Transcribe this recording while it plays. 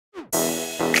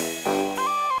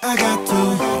I got to.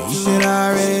 You should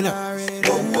already know.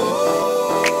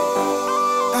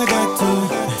 I got to.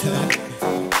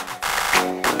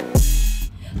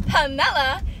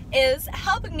 Pamela is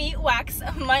helping me wax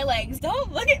my legs.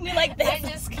 Don't look at me like this. I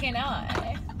just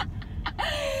cannot.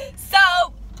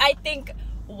 So I think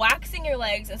waxing your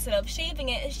legs instead of shaving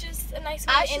it is just a nice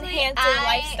way to enhance your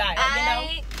lifestyle.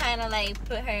 I kind of like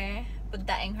put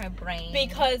that in her brain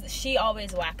because she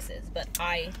always waxes, but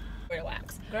I wear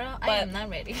wax. Girl, I am not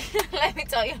ready. Let me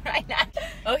tell you right now.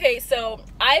 Okay, so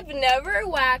I've never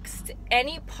waxed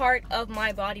any part of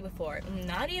my body before,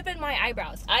 not even my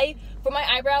eyebrows. For my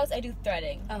eyebrows I do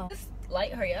threading. Oh, this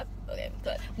light, hurry up. Okay,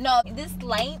 good. No, this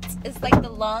light is like the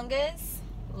longest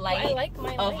light I like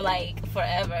my of light. like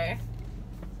forever.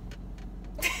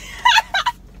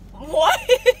 What?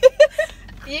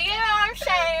 You get what I'm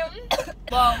saying?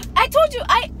 Well, I told you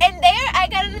I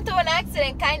got into an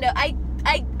accident. Kind of. I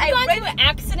got into an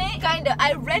accident. Kind of.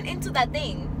 I ran into that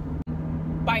thing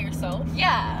By yourself?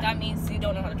 Yeah. That means you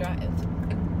don't know how to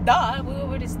drive. Duh. We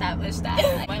already established that.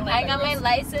 I got my was-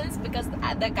 license because the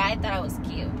guy thought I was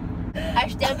cute. I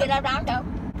still get around though.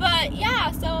 But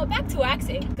yeah, so back to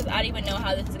waxing because I don't even know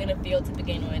how this is gonna feel to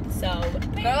begin with. So,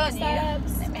 Girl,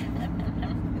 steps.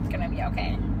 It's gonna be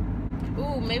okay.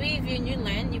 Ooh, maybe if you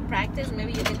learn, you practice,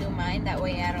 maybe you can do mine. That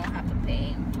way I don't have to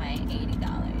pay my $80.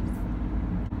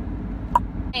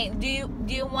 Hey, do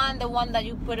you want the one that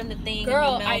you put in the thing?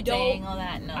 Girl, and I don't. All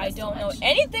that? No, I don't know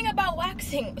anything about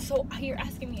waxing. So you're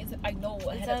asking me as if I know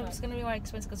what. It's gonna be more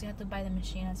expensive because you have to buy the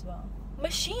machine as well.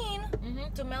 Machine?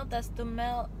 To melt the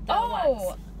Oh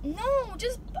wax. no!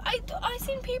 Just I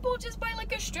seen people just buy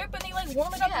like a strip and they like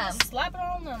warm it up and just slap it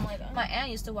on them. Like my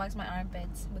aunt used to wax my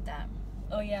armpits with that.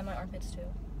 Oh yeah, my armpits too.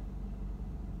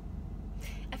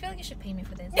 I feel like you should pay me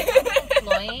for this. I'm an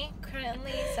employee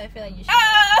currently, so I feel like you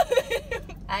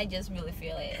should. I just really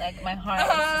feel it. Like my heart is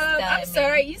telling I'm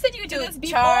sorry. You said you would do to this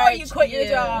before you quit your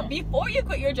charge job. Before you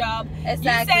quit your job.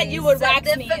 Exactly. You said you would So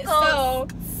wax me. So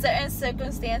certain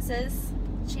circumstances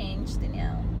changed,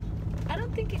 Danielle. I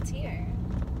don't think it's here.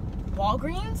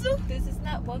 Walgreens? This is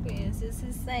not Walgreens. This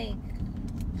is like,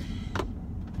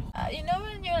 you know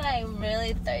when you're like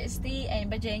really thirsty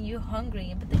but then you're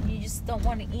hungry, but then you just don't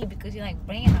want to eat because you're like,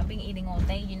 brain, I've been eating all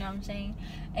day. You know what I'm saying?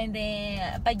 And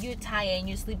then, but you're tired and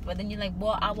you sleep. But then you're like,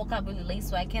 well, I woke up really late,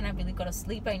 so I cannot really go to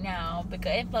sleep right now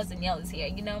because and plus Danielle is here.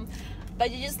 You know,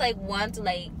 but you just like want to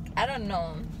like, I don't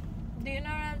know. Do you know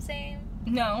what I'm saying?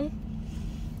 No.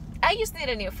 I just need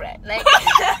a new friend. Like,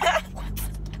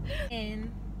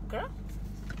 and girl,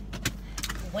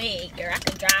 wait, girl, I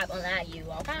can drive on that. You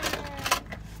okay?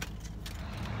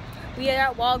 We are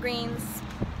at Walgreens.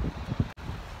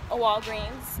 A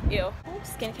Walgreens. Ew.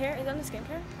 Skincare? Is that the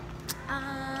skincare?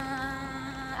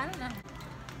 I don't know.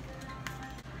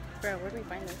 Bro, where do we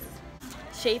find this?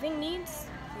 Shaving needs?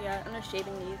 Yeah, under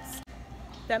shaving needs.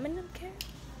 Feminine care?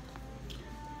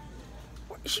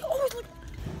 She always look.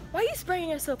 Why are you spraying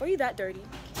yourself? Are you that dirty?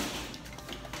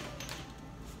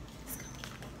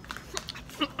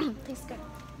 Tastes good.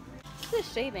 This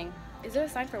is shaving. Is there a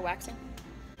sign for waxing?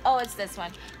 Oh, it's this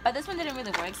one. But this one didn't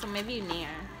really work, so maybe near.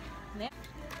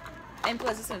 And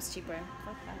plus, this one's cheaper.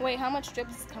 Wait, how much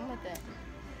strips come with it?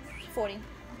 40.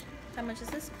 How much is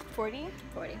this? 40?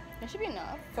 40. That should be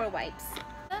enough. 4 wipes.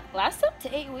 Lasts up to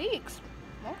 8 weeks.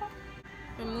 Okay.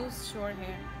 Removes short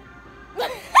hair.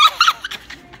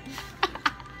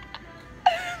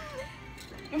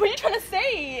 What are you trying to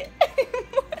say?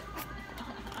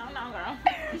 I don't know, girl.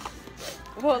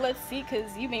 Well, let's see,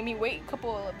 because you made me wait a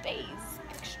couple of days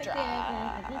extra.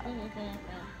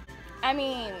 I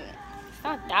mean, it's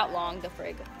not that long, the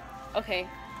frig. Okay,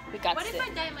 we got What this. if I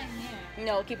dye my hair?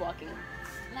 No, keep walking.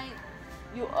 Like,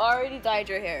 You already dyed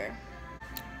your hair.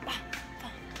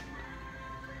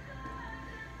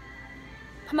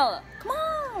 Pamela, come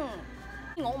on!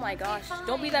 Oh my gosh,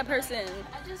 don't be that person.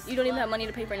 You don't even have money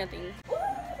to pay for nothing.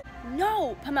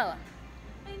 No, Pamela.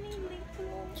 I need lip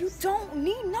gloss. You don't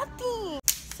need nothing.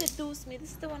 Seduce Me.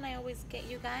 This is the one I always get,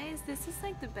 you guys. This is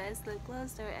like the best lip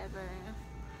gloss there ever.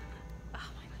 Oh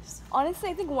my gosh. Honestly,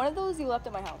 I think one of those you left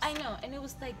at my house. I know, and it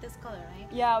was like this color, right?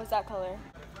 Yeah, it was that color.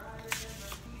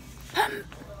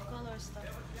 Color stuff.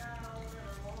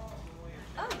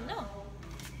 Oh no.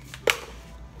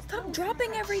 Stop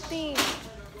dropping everything.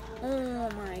 Oh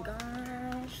my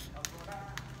gosh.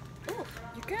 Ooh,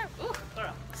 you can't. Ooh,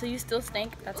 girl. So you still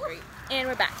stink? That's great. And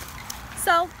we're back.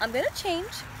 So I'm gonna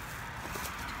change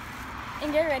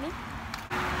and get ready.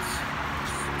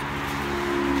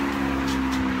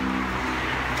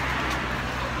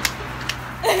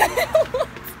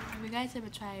 Have you guys ever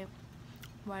tried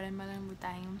watermelon with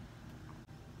thyme?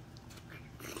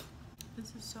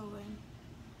 This is so good.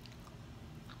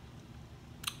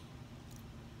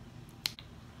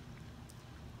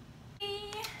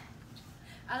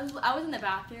 I was in the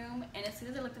bathroom, and as soon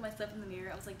as I looked at myself in the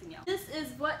mirror, I was like, Danielle, this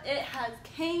is what it has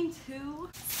came to.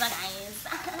 So guys,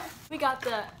 we got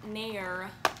the Nair.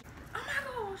 Oh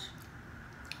my gosh.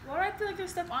 Why do I feel like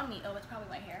there's stuff on me? Oh, it's probably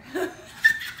my hair.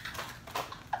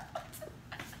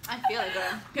 I feel it,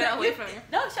 girl. Get away from you.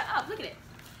 No, shut up. Look at it.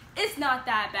 It's not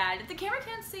that bad. If the camera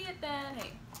can't see it, then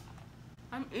hey.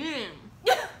 I'm eating.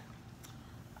 What does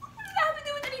that have to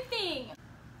do with anything?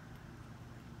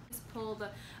 Just pull the.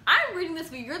 I'm reading this,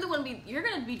 but you're the one. You're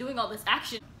gonna be doing all this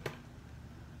action.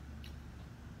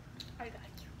 I got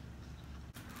you.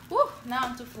 Woo! Now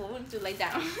I'm too full to lay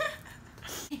down.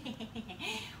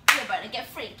 We're about to get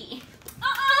freaky.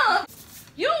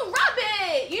 You don't rub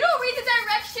it. You don't read the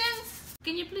directions.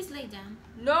 Can you please lay down?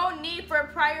 No need for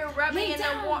prior rubbing Lay in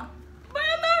down. the water. But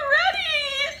I'm not ready.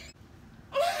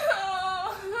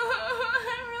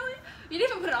 Really? You didn't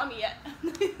even put it on me yet.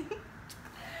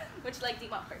 Would you like to eat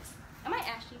my first? Am I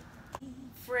ashy?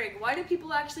 Frig, why do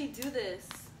people actually do this?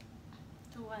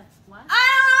 To what? What? I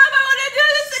don't know if I want to do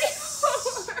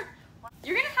this anymore.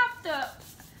 You're gonna have to.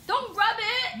 Don't rub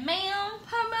it, Ma'am.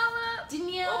 Pamela.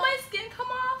 Danielle. Will my skin come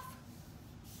off?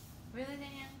 Really,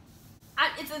 Danielle?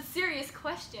 It's a serious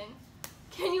question.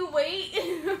 Can you wait?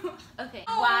 Okay.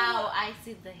 Oh. Wow, I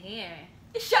see the hair.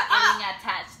 Shut Getting up.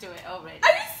 attached to it already.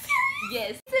 Are you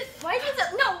serious? Yes. Why is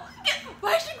it? No.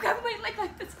 Why is she grabbing my leg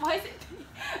like this? Why is it?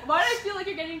 Why do I feel like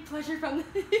you're getting pleasure from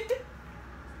this?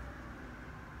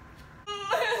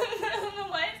 I don't know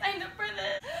why I signed up for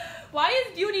this. Why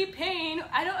is beauty pain?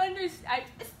 I don't understand.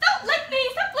 Stop licking me!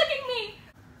 Stop licking me!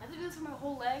 I have to do this for my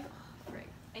whole leg. Oh, frick.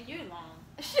 And you're long.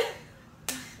 Is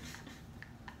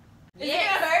it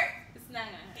gonna hurt? It's not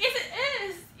gonna hurt. Yes, it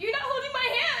is. You're not holding my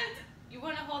hand. You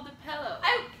want to hold the pillow.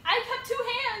 I have two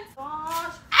hands.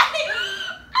 Gosh.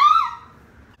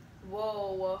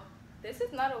 Whoa. This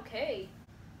is not okay.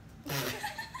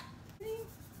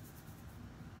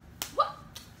 What?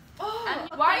 Oh,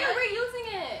 why are we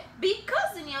using it?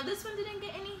 Because, Danielle, this one didn't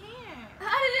get any hair.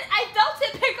 How did it? I felt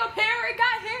it pick up hair. It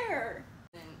got hair.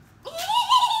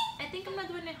 I think I'm not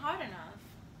doing it hard enough.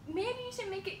 Maybe you should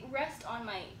make it rest on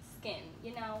my skin,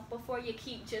 you know, before you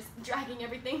keep just dragging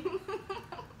everything.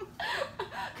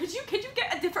 Could you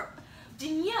get a different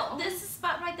Danielle? This is a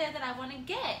spot right there that I want to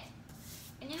get.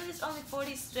 And you know there's only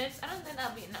 40 strips. I don't think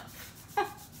that'll be enough.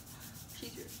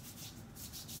 She's rude.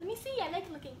 Let me see. I like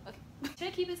looking. Okay. Should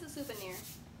I keep this a souvenir?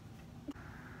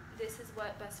 This is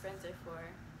what best friends are for.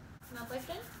 No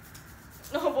boyfriend?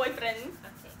 No boyfriend.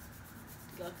 Okay.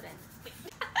 Girlfriend.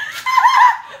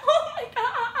 Oh my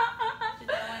god. Did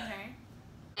that one hurt?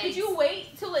 Could you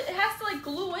wait till it has to like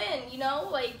glue in, you know?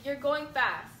 Like you're going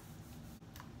fast.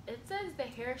 It says the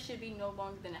hair should be no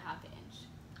longer than a half inch.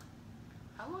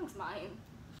 How long's mine?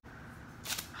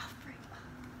 Oh, frick.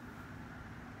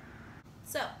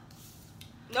 So,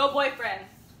 No boyfriend.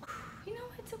 You know,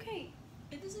 it's okay.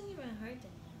 it doesn't even hurt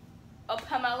anymore. Oh,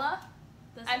 Pamela,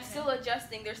 Doesn't I'm hurt. still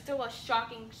adjusting. There's still a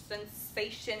shocking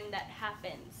sensation that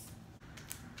happens.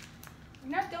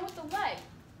 You're not done with the leg.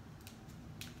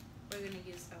 We're gonna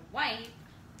use a wipe.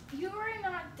 You're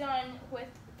not done with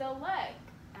the leg.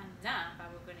 I'm not, but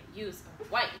we're gonna use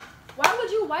a wipe. Why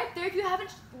would you wipe there if you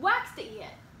haven't waxed it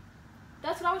yet?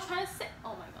 That's what I was trying to say.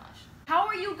 Oh my gosh. How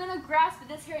are you gonna grasp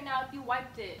this hair now if you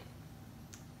wiped it?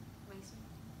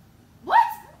 What?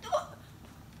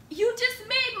 You just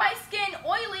made my skin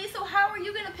oily, so how are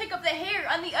you gonna pick up the hair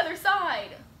on the other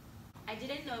side? I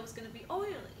didn't know it was gonna be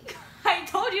oily. I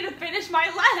told you to finish my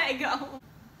leg.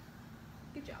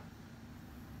 Good job.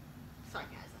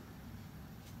 Sarcasm.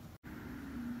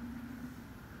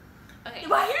 Okay.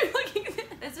 Why are you looking at this?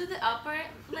 Let's do the upper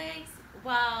legs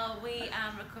while we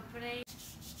recuperate.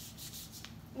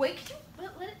 Wait, could you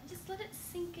let it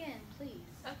sink in, please?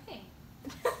 Okay.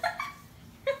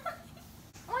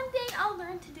 One day I'll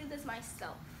learn to do this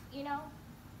myself, you know?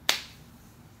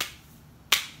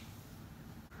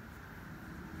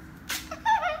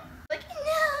 Like,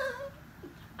 no!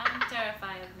 I'm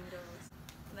terrified of needles.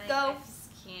 Like, Go. I just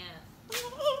can't.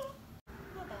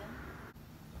 Not bad.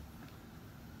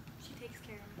 She takes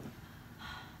care of me.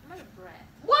 I'm out of breath.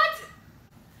 What?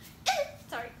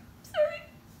 Sorry.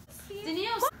 Sorry.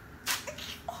 Danielle.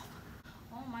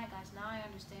 Oh my gosh, now I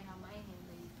understand how my hand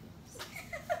lady feels.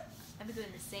 I've been doing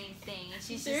the same thing, and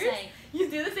she's just Serious? like, You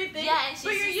do the same thing? Yeah, and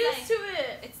but she's you're just used to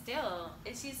it. it's still,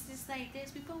 and she's just like,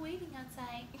 there's people waiting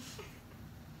outside.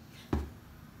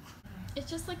 It's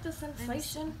just like the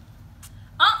sensation.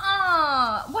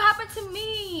 What happened to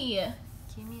me?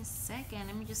 Give me a second.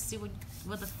 Let me just see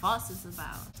what the fuss is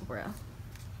about. Bro.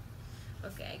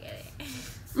 Okay, I get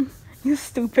it. You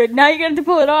stupid. Now you're gonna have to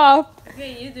pull it off.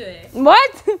 Okay, you do it.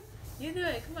 What? You do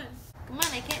it. Come on. Come on,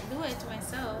 I can't do it to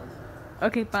myself.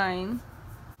 Okay, fine.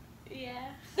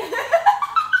 Yeah. How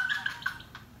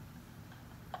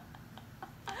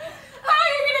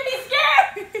are you gonna be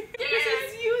scared? This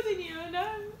is using you, no?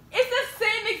 It's the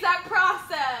same exact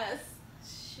process.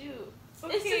 Shoot.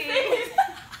 It's the same.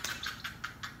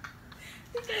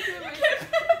 You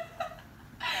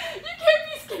can't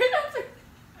be scared of it.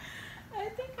 I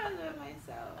think I'll do it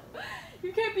myself.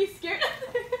 You can't be scared of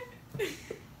it.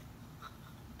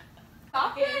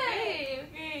 Stop it.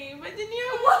 Okay. But then you.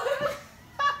 What?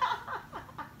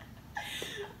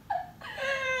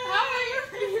 How are you?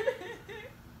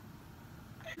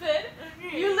 Then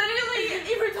you literally,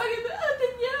 you were talking about, oh,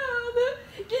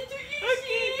 Danielle, get too easy.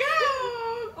 Okay, go.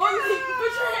 Or you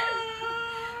put your hand.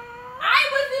 I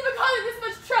wasn't even causing this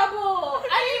much trouble.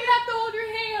 I didn't even have to hold your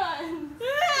hand.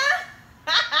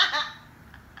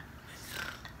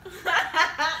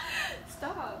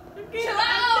 Stop. Okay, Chill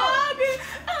out.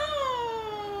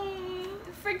 Oh.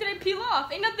 The frick did I peel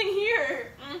off? Ain't nothing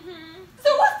here. Mm-hmm.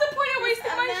 So what's the point of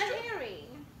wasting my I'm strip? not hairy.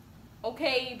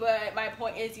 Okay, but my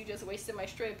point is you just wasted my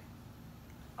strip.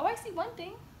 Oh, I see one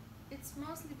thing. It's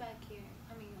mostly back here.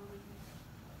 I mean, over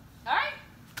Alright.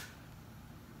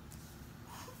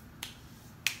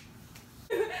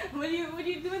 What are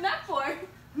you doing that for?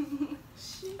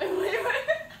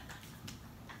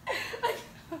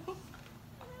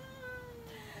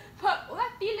 Oh, I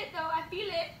feel it though, I feel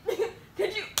it.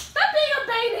 Could you stop being a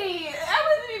baby? I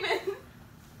wasn't even.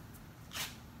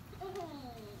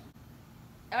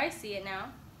 Oh, I see it now.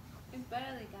 It's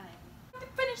barely got it.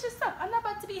 Finish this up. I'm not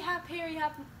about to be half hairy,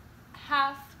 half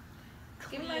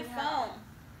Give me clean, my half- phone.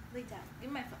 Lay down.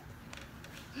 Give me my phone.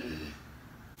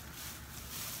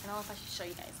 I don't know if I should show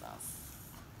you guys this.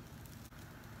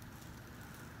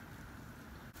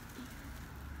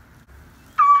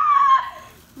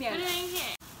 Yeah. Put it in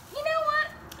here. You know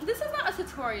what? This is not a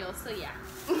tutorial, so yeah.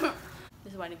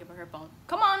 This is why I didn't give her her phone.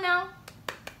 Come on now.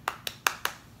 I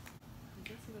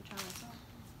guess we were trying this on.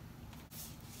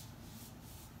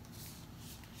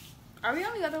 Are we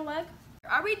on the other leg?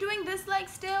 Are we doing this leg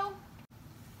still?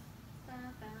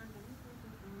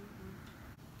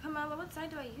 Pamela, what side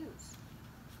do I use?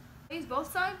 I use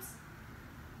both sides?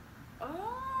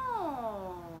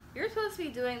 Oh. You're supposed to be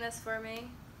doing this for me.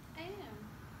 I am.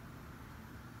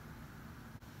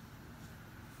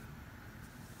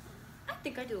 I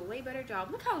think I do a way better job.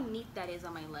 Look how neat that is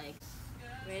on my leg.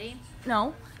 Ready?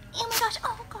 No. Oh my gosh.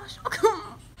 Oh gosh.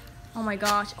 Oh my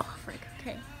gosh. Oh frick.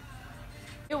 Okay.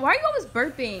 Yo, why are you always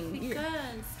burping? Because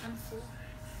I'm full.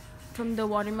 From the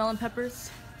watermelon peppers.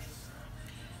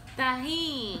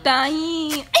 Tahin.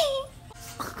 Dying.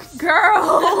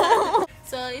 Girl.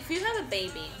 So if you have a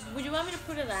baby, would you want me to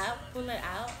pull it out?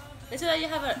 Let's say that you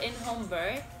have an in-home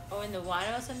birth or in the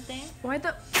water or something. Why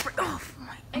the? Oh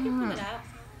my. I can pull it out.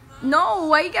 No.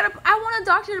 Why you gotta? I want a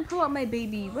doctor to pull out my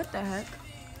baby. What the heck?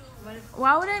 What if,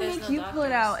 Why would I There's make no you pull it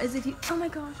doctors. out? As if you. Oh my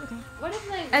gosh. Okay. what if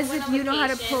like As we went if on you know how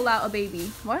to vacation? pull out a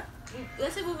baby. What?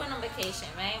 Let's say we went on vacation,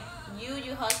 right? You,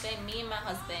 your husband, me and my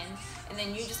husband, and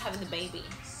then you just having the baby.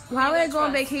 Why You would I gonna go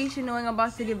on trust? vacation knowing I'm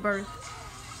about to give birth?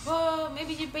 Well,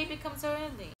 maybe your baby comes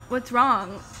early. What's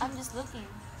wrong? I'm just looking.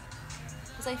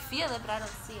 Because I feel it, but I don't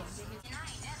see it.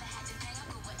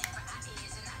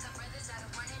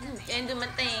 Can't do my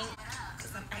thing.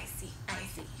 Because I'm icy.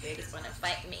 Baby's gonna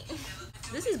fight me.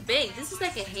 This is big. This is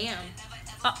like a ham.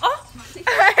 Oh, a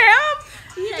ham?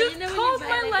 You Yeah, just you know when called you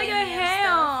my buy, like, leg a a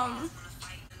ham ham.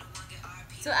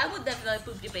 So I would definitely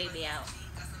poop your baby out.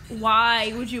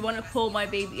 Why would you want to pull my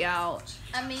baby out?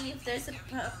 I mean, if there's a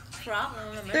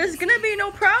problem. There's gonna be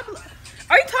no problem.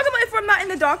 Are you talking about if I'm not in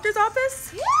the doctor's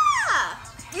office? Yeah.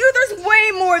 There's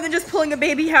way more than just pulling a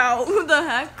baby out. Who the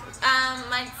heck?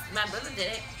 My brother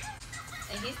did it,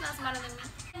 and he's not smarter than me.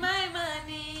 My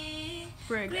money.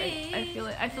 Frig, I feel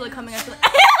it. I feel it coming. I feel it.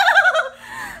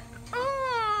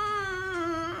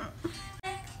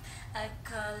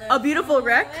 A beautiful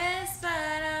wreck?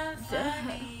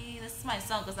 This is my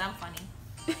song because I'm funny.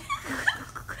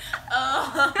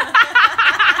 Oh.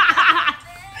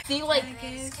 See, like,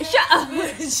 shut up.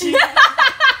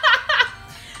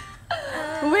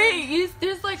 Wait,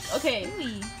 there's like, okay.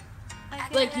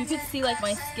 Like, you could see, like,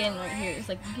 my skin right here. It's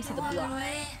like, you can see the block.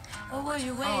 Or were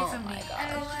you waiting Oh for me? my gosh.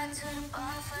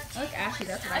 I look ashy,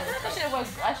 that's what I feel like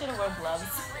I should have worn gloves.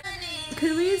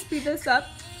 Could we speed this up?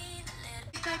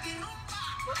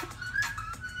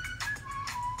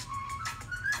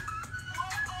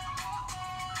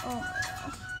 Oh my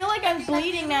gosh. I feel like I'm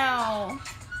bleeding now.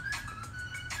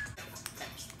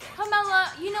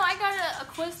 Pamela, you know I got a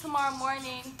quiz tomorrow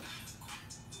morning.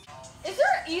 Is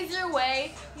there an easier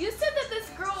way? You said that this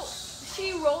girl,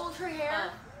 she rolled her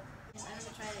hair. I never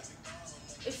tried it.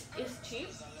 It's cheap.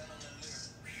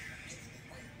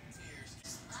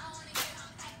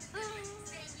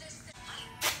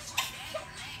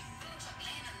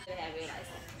 I realized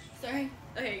that. Sorry.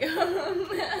 Okay, go.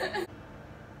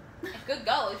 It could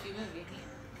go if you move it.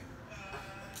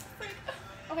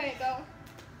 Okay, go.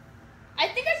 I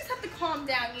think I just have to calm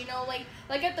down, you know, like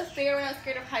at the fair when I was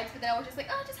scared of heights, but then I was just like,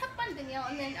 oh, just have fun, Danielle,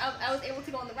 and then I was able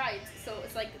to go on the rides, so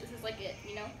it's like, this is like it,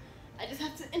 you know? I just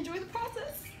have to enjoy the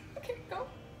process. Okay, go.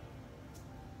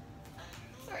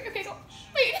 Sorry, okay, go.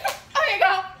 Wait, okay,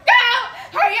 go. Go!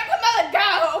 Hurry up, Camilla,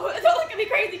 go! Don't look at me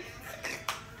crazy.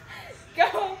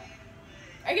 Go.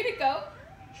 Are you gonna go?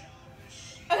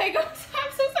 Okay, go.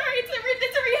 I'm so sorry, it's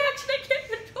a reaction, I can't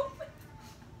control it.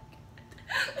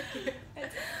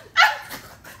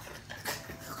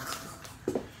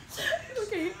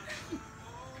 Okay.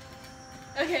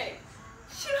 Okay.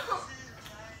 Shoot.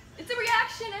 It's a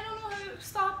reaction. I don't know how to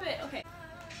stop it. Okay.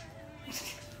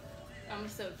 I'm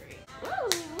so great. Woo,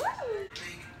 woo.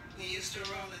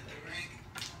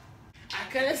 I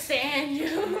couldn't stand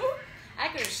you. I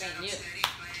could have seen you.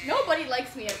 Nobody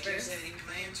likes me at first.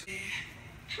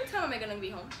 What time am I gonna be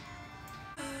home?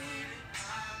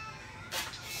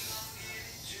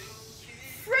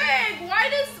 Frig! Why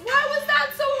was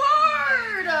that so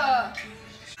hard?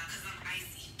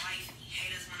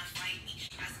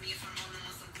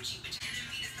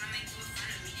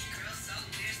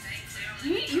 You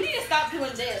need to stop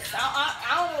doing this. I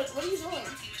don't know. What are you doing?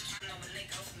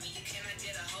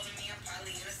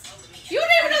 You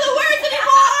don't even know the words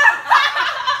anymore!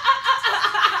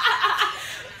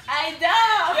 I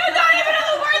don't. You don't even know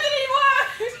the words anymore!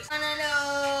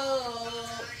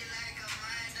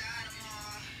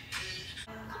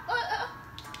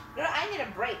 Girl, I need a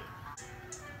break.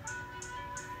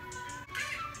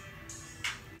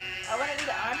 I want to do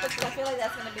the armpits, but I feel like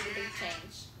that's going to be the big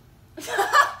change.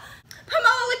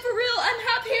 Pamela, like for real, I'm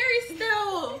half hairy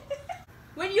still.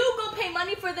 When you go pay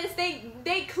money for this,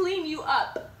 they clean you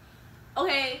up.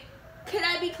 Okay? Can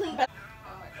I be cleaned up?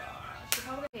 Oh my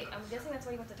gosh. Okay, I'm guessing that's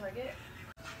why you went to Target.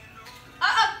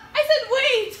 I said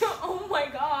wait! Oh my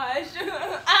gosh.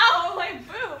 Ow, my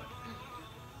boob.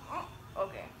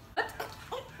 Okay. What?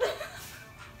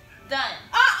 Done.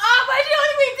 Why'd you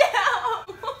hold me down?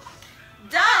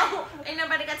 Done. Ain't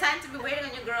nobody got time to be waiting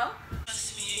on your girl.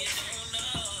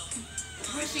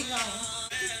 Where's she going?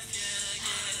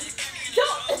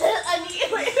 Don't. I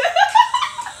need. Wait.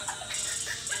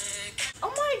 Oh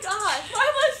my gosh! Why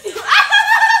must you?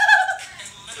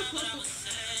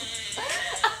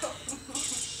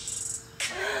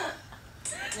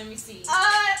 Let me see.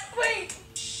 Wait.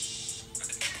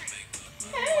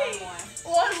 Hey.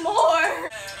 One more.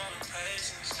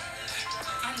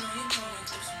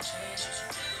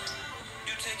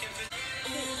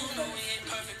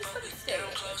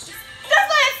 Just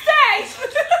let it stay.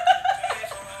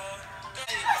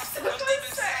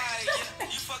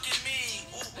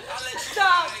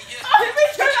 Stop. Let me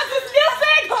turn up this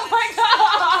music. Oh my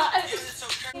god.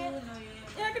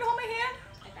 Yeah, I can hold my hand.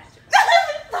 I got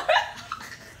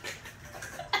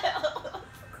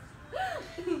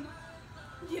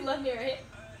you. You love me, right?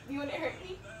 You want to hurt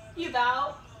me? You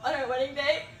vow on our wedding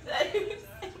day.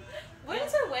 When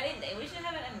is her wedding day? We should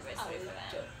have an anniversary for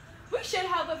that. We should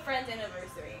have a friend's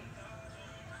anniversary.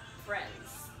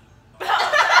 Friends.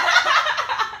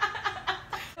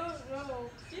 Oh no.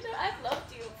 You know, I've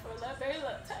loved you for a very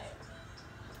long time.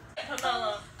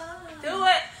 Pamela. Do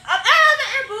it. The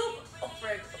air boob. Oh,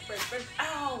 frig.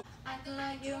 Ow. I feel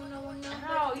like you don't know what number.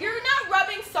 Ow. You're not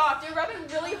rubbing soft. You're rubbing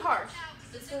really harsh.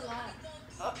 This is a lot.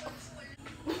 Oh.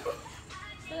 I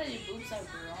feel like your boobs are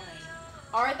growing.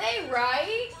 Are they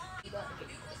right?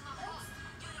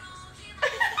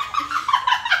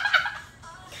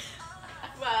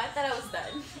 Well, I thought I was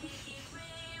done.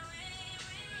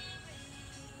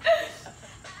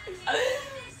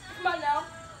 Come on now.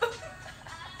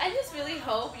 I just really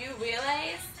hope you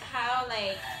realize how,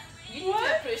 like, you need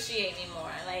to appreciate me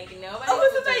more. Like, nobody Oh,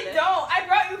 will since do I this. don't. I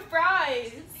brought you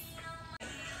fries.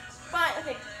 Fine.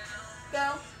 Okay.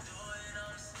 Go.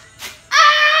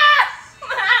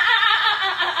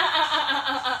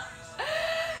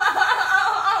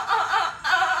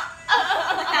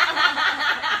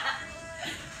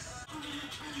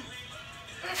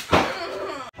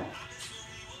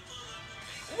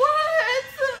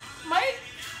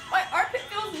 My armpit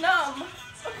feels numb.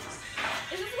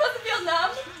 Is it supposed to feel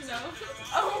numb? No.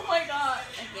 Oh my god.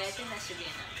 Okay, I think that should be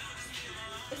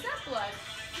enough. Is that blood?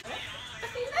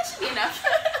 Okay, that should be enough.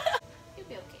 You'll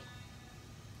be okay.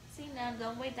 See, now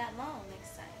don't wait that long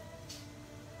next time.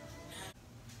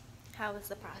 How was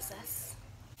the process?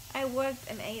 I worked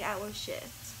an 8-hour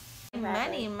shift.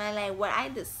 Money, my like what I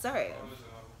deserve.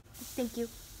 Thank you.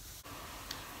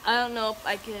 I don't know if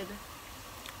I could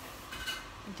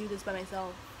do this by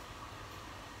myself.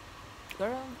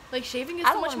 Girl, Like shaving is I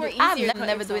so don't much wanna more do- easier. I'm to never, cut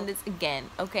never doing yourself. this again.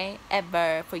 Okay,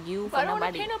 ever for you, But for I don't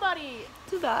want nobody. to pay nobody.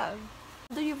 Too bad.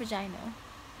 Do your vagina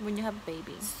when you have a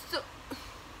baby, So,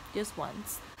 just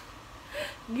once.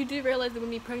 you do realize that we're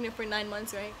gonna be pregnant for 9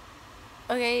 months, right?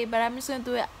 Okay, but I'm just gonna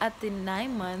do it at the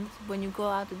 9 months when you go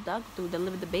out to the doctor to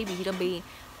deliver the baby. He don't be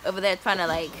over there trying to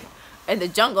like in the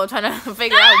jungle trying to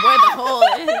figure out where the hole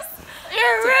is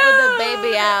You're to put the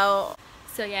baby out.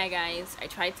 So yeah, guys, I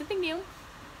tried something new,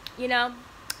 you know,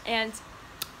 and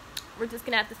we're just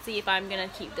gonna have to see if I'm gonna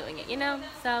keep doing it, you know.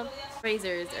 So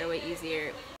razors are way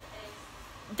easier.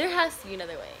 There has to be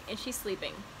another way, and she's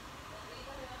sleeping.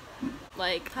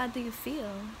 Like How do you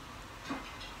feel?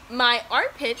 my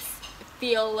armpits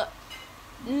feel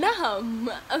numb.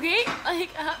 Okay, like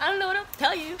I don't know what to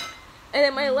tell you. And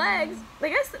then my legs,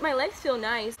 like my legs feel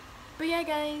nice. But yeah,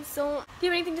 guys. So do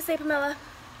you have anything to say, Pamela?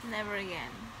 Never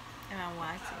again. And I'm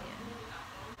watching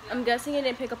you. I'm guessing it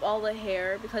didn't pick up all the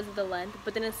hair because of the length,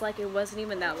 but then it's like it wasn't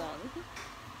even that long.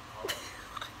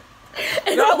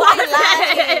 Girl, why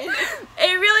you lying?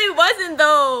 It really wasn't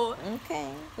though.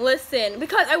 Okay. Listen,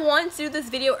 because I wanted to do this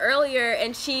video earlier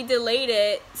and she delayed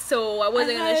it, so I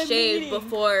wasn't I had gonna a shave meeting.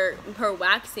 before her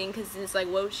waxing because it's like,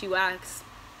 what would she wax?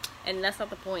 And that's not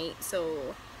the point.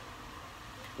 So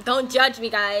don't judge me,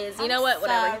 guys. You I'm know what?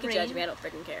 Whatever. You can sorry. judge me. I don't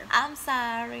freaking care. I'm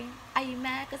sorry. Are you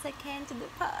mad because I came to the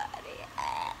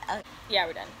party? Yeah,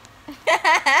 we're done.